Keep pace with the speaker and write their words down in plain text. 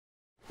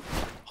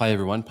Hi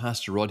everyone,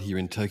 Pastor Rod here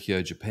in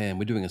Tokyo, Japan.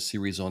 We're doing a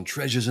series on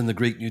treasures in the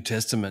Greek New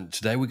Testament.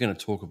 Today we're going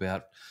to talk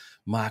about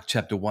Mark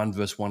chapter 1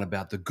 verse 1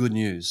 about the good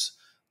news,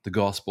 the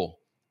gospel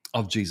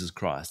of Jesus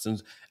Christ.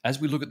 And as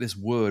we look at this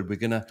word, we're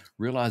going to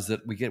realize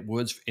that we get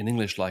words in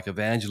English like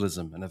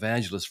evangelism and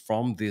evangelist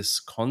from this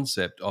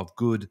concept of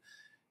good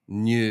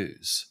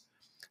news.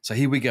 So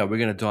here we go. We're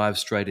going to dive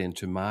straight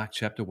into Mark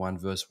chapter 1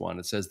 verse 1.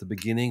 It says the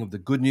beginning of the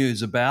good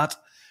news about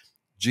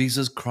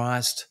Jesus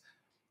Christ,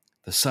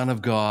 the Son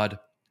of God,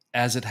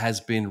 as it has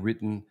been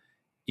written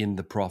in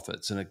the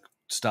prophets. And it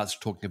starts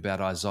talking about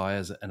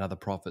Isaiah and other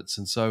prophets.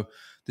 And so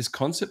this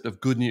concept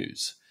of good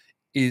news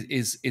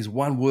is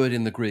one word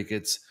in the Greek.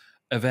 It's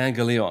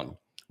evangelion,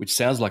 which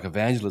sounds like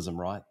evangelism,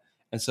 right?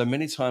 And so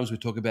many times we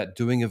talk about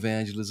doing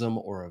evangelism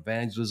or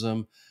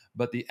evangelism,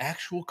 but the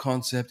actual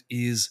concept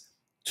is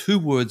two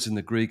words in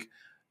the Greek,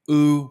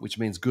 which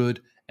means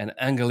good, and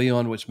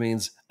angelion, which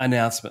means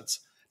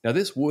announcements. Now,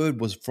 this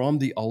word was from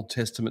the Old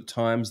Testament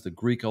times, the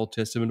Greek Old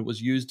Testament. It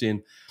was used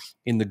in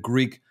the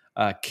Greek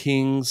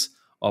kings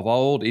of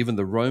old. Even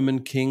the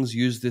Roman kings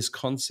used this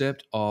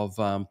concept of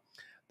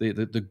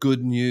the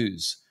good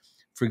news.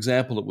 For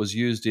example, it was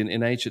used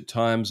in ancient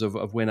times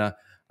of when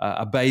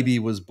a baby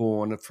was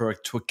born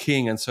to a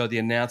king. And so the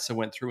announcer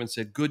went through and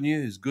said, good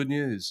news,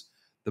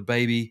 the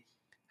baby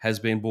has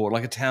been born.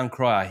 Like a town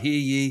crier, hear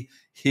ye,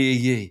 hear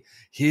ye.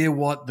 Hear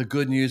what the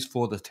good news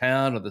for the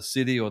town or the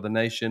city or the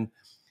nation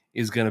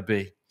is going to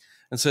be.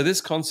 And so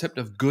this concept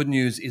of good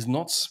news is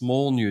not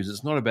small news.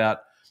 It's not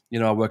about,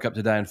 I woke up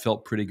today and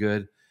felt pretty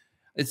good.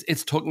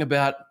 It's talking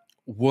about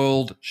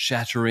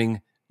world-shattering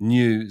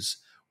news,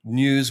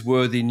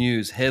 newsworthy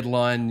news,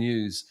 headline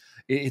news.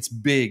 It's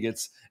big.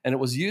 And it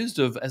was used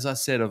as I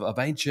said, of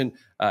ancient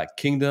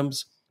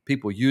kingdoms.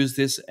 People use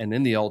this. And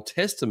in the Old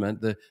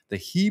Testament, the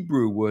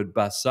Hebrew word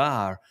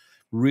basar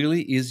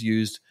really is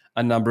used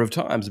a number of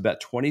times.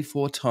 About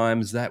 24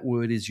 times that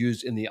word is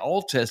used in the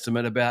Old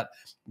Testament about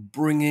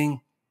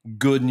bringing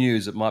good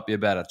news. It might be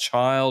about a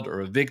child or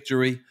a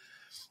victory.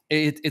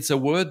 It's a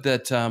word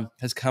that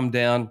has come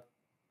down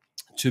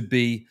to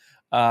be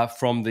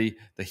from the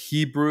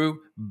Hebrew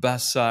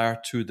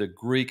basar to the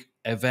Greek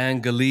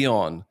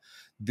evangelion,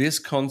 this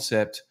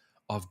concept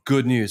of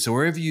good news. So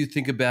wherever you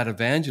think about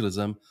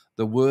evangelism,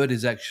 the word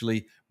is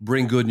actually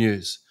bring good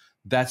news.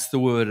 That's the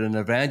word. An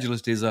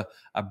evangelist is a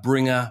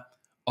bringer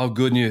of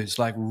good news,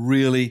 like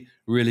really,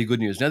 really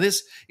good news. Now,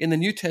 this in the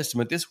New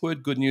Testament, this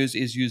word good news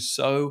is used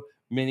so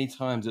many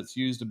times. It's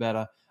used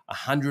about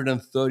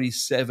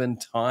 137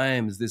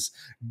 times, this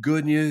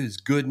good news,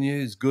 good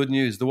news, good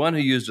news. The one who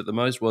used it the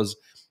most was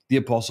the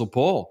Apostle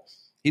Paul.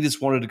 He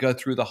just wanted to go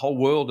through the whole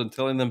world and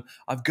telling them,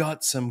 I've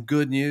got some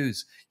good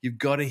news. You've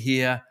got to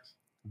hear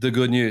the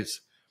good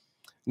news.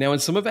 Now, in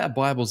some of our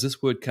Bibles,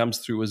 this word comes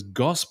through as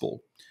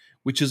gospel,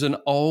 which is an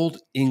old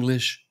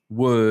English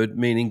word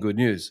meaning good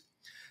news.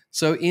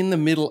 So in the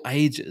Middle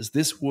Ages,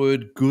 this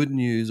word good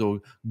news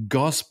or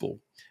gospel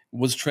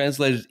was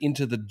translated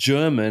into the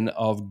German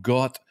of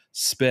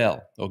Gottspel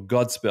or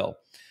Godspell.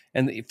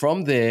 And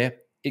from there,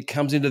 it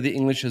comes into the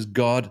English as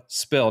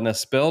Godspell. Now,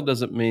 spell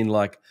doesn't mean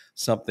like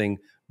something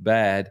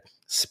bad.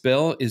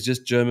 Spell is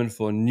just German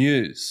for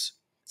news.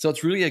 So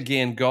it's really,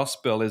 again,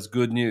 gospel is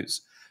good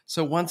news.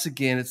 So once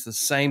again, it's the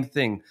same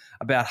thing.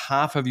 About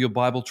half of your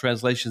Bible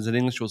translations in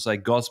English will say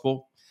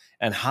gospel,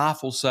 and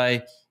half will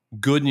say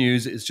good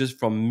news. Is just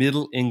from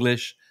Middle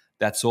English.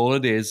 That's all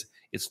it is.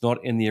 It's not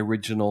in the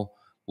original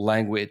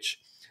language.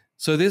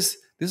 So this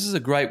is a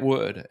great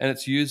word, and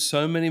it's used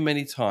so many,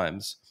 many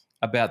times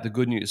about the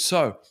good news.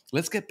 So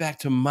let's get back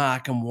to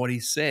Mark and what he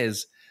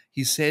says.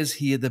 He says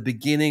here the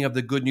beginning of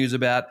the good news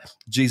about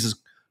Jesus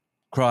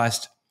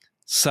Christ,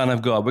 Son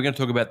of God. We're going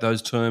to talk about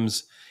those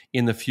terms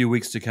in the few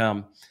weeks to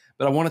come.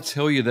 But I want to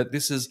tell you that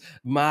this is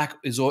Mark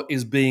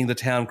is being the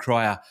town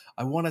crier.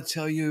 I want to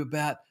tell you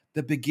about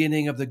the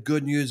beginning of the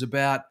good news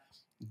about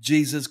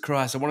Jesus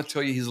Christ. I want to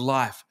tell you his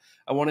life.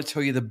 I want to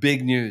tell you the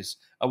big news.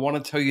 I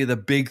want to tell you the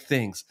big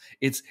things.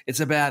 It's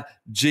about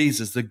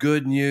Jesus, the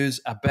good news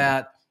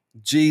about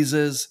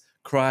Jesus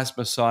Christ,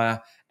 Messiah,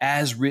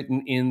 as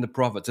written in the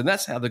prophets. And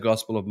that's how the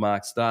Gospel of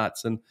Mark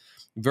starts. And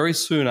very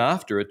soon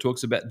after, it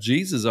talks about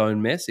Jesus'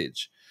 own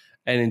message.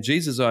 And in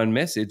Jesus' own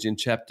message, in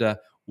chapter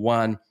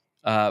 1,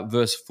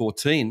 verse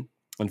 14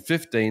 and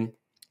 15,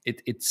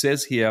 it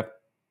says here,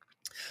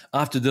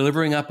 after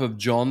delivering up of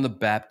John the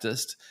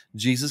Baptist,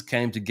 Jesus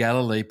came to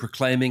Galilee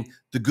proclaiming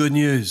the good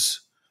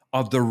news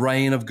of the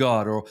reign of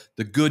God, or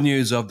the good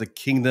news of the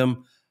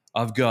kingdom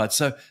of God.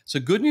 So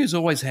good news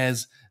always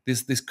has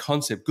this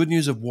concept. Good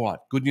news of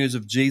what? Good news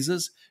of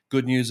Jesus,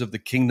 good news of the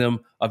kingdom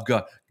of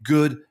God.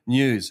 Good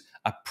news,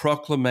 a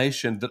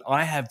proclamation that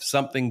I have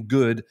something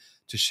good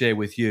to share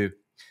with you.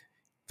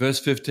 Verse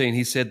 15,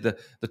 he said,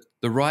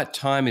 the right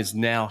time is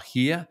now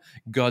here.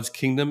 God's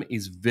kingdom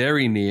is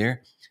very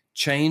near.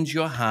 Change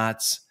your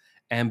hearts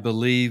and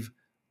believe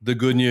the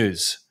good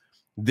news.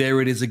 There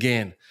it is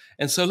again.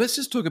 And so let's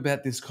just talk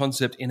about this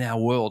concept in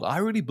our world. I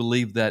really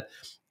believe that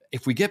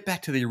if we get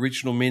back to the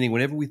original meaning,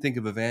 whenever we think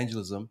of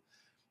evangelism,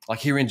 like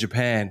here in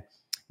Japan,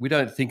 we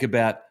don't think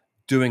about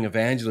doing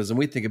evangelism,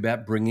 we think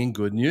about bringing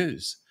good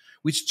news,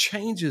 which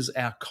changes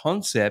our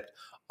concept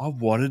of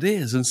what it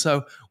is. And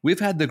so we've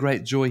had the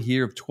great joy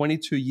here of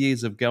 22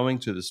 years of going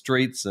to the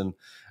streets and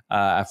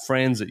our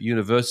friends at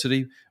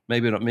university,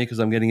 maybe not me because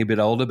I'm getting a bit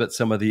older, but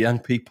some of the young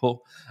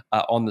people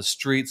on the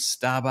streets,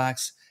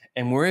 Starbucks,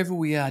 and wherever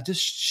we are,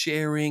 just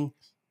sharing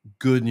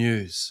good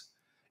news.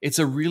 It's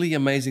a really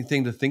amazing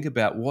thing to think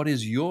about. What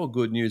is your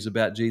good news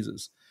about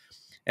Jesus?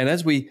 And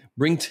as we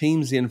bring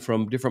teams in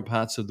from different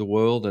parts of the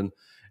world and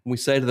we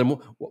say to them,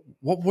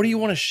 what do you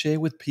want to share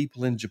with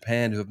people in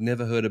Japan who have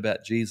never heard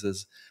about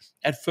Jesus?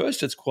 At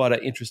first, it's quite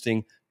an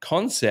interesting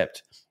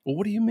concept. Well,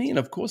 what do you mean?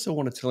 Of course, I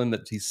want to tell him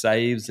that he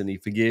saves and he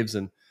forgives.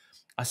 And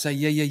I say,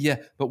 yeah.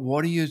 But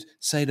what do you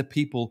say to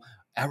people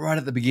right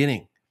at the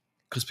beginning?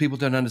 Because people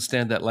don't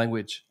understand that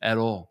language at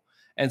all.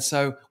 And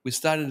so we're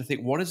starting to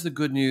think, what is the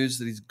good news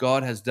that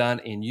God has done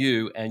in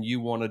you and you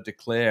want to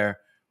declare?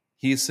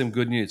 Here's some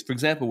good news. For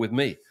example, with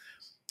me,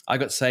 I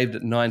got saved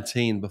at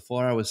 19.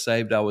 Before I was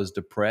saved, I was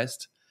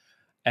depressed.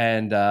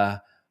 And I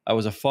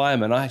was a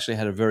fireman. I actually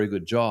had a very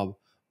good job,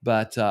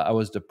 but I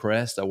was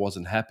depressed. I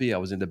wasn't happy. I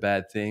was into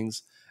bad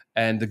things.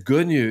 And the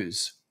good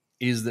news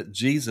is that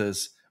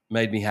Jesus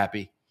made me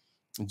happy.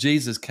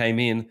 Jesus came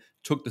in,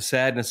 took the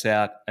sadness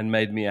out, and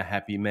made me a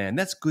happy man.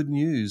 That's good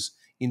news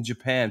in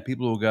Japan.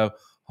 People will go,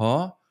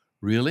 huh?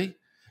 Really?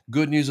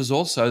 Good news is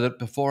also that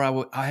before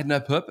I had no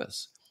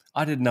purpose.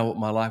 I didn't know what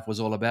my life was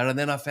all about. And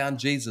then I found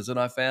Jesus and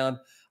I found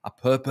a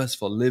purpose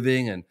for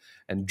living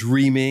and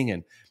dreaming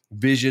and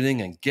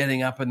visioning and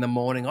getting up in the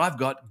morning. I've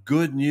got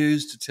good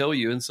news to tell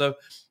you. And so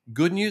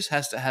good news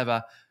has to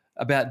have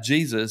about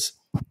Jesus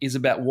is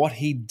about what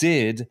he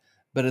did,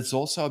 but it's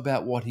also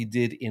about what he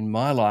did in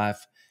my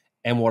life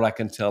and what I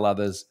can tell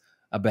others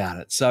about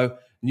it. So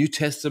New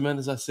Testament,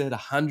 as I said,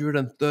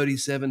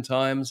 137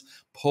 times,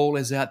 Paul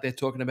is out there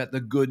talking about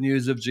the good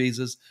news of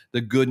Jesus,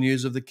 the good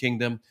news of the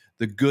kingdom,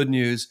 the good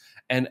news.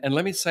 And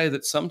let me say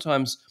that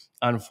sometimes,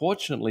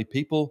 unfortunately,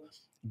 people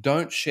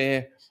don't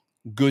share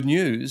good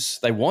news.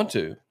 They want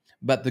to,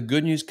 but the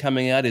good news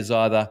coming out is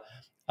either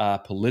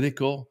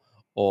political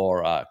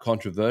or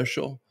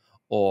controversial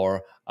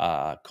or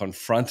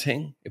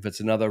confronting if it's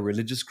another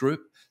religious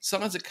group.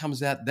 Sometimes it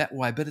comes out that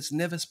way, but it's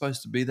never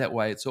supposed to be that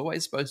way. It's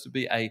always supposed to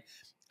be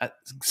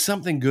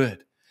something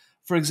good.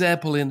 For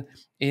example,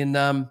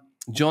 in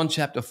John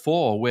chapter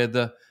 4,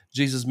 where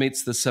Jesus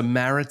meets the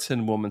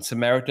Samaritan woman.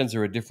 Samaritans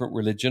are a different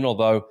religion,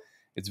 although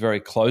it's very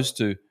close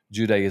to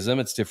Judaism.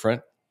 It's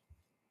different.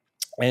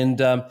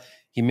 And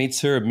he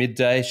meets her at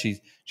midday.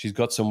 She's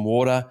got some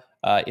water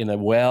in a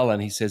well,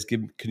 and he says,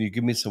 "Can you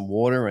give me some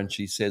water?" And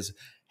she says,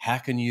 "How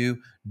can you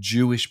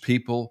Jewish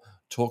people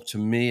talk to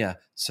me, a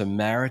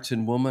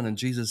Samaritan woman?" And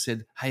Jesus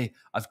said, "Hey,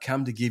 I've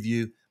come to give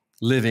you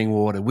living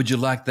water. Would you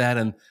like that?"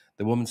 And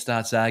the woman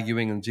starts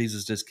arguing, and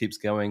Jesus just keeps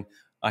going,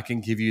 "I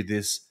can give you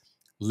this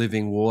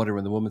living water."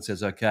 And the woman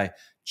says, "Okay,"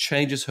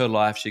 changes her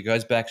life. She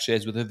goes back,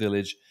 shares with her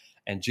village,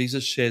 and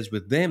Jesus shares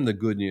with them the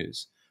good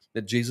news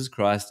that Jesus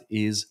Christ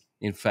is,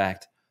 in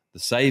fact, the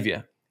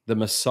Savior, the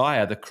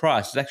Messiah, the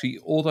Christ. Actually,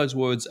 all those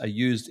words are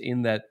used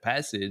in that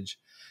passage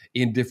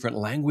in different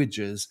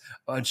languages,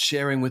 and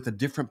sharing with a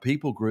different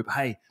people group.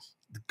 Hey,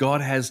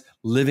 God has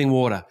living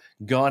water.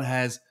 God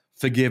has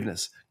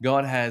forgiveness.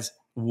 God has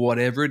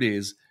whatever it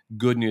is,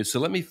 good news. So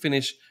let me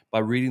finish by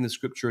reading the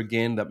scripture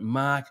again that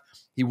Mark,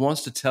 he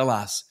wants to tell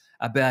us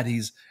about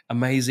his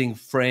amazing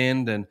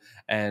friend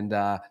and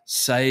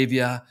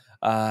Savior,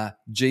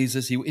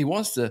 Jesus.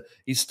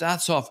 He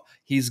starts off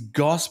his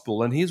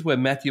gospel, and here's where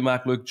Matthew,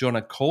 Mark, Luke, John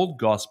are called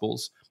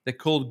gospels. They're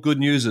called good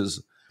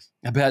newses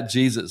about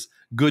Jesus,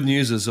 good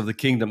newses of the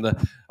kingdom.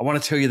 I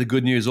want to tell you the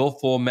good news. All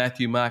four,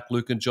 Matthew, Mark,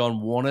 Luke, and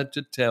John, wanted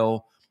to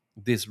tell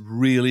this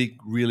really,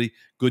 really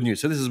good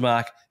news. So this is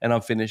Mark, and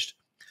I'm finished.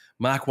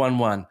 Mark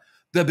 1:1,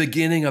 the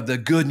beginning of the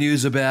good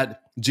news about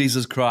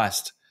Jesus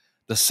Christ,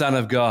 the Son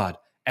of God,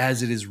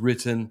 as it is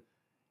written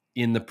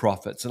in the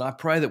prophets. And I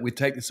pray that we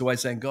take this away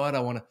saying, God, I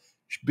want to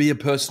be a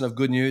person of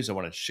good news. I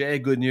want to share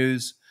good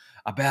news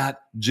about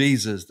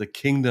Jesus, the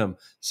kingdom,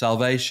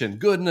 salvation,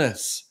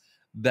 goodness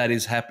that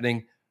is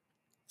happening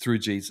through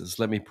Jesus.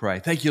 Let me pray.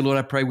 Thank you, Lord.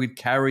 I pray we'd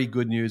carry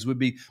good news. We'd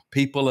be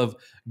people of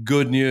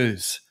good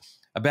news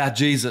about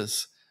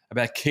Jesus,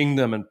 about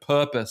kingdom and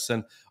purpose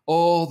and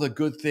all the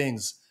good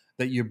things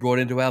that you brought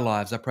into our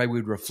lives. I pray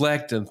we'd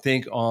reflect and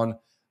think on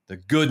the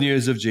good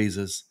news of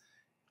Jesus.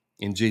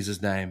 In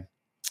Jesus' name,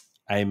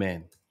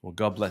 amen. Well,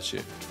 God bless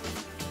you.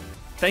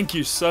 Thank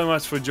you so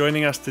much for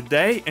joining us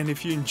today. And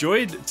if you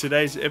enjoyed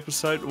today's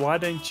episode, why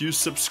don't you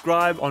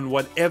subscribe on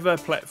whatever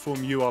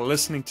platform you are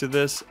listening to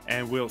this,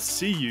 and we'll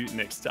see you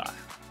next time.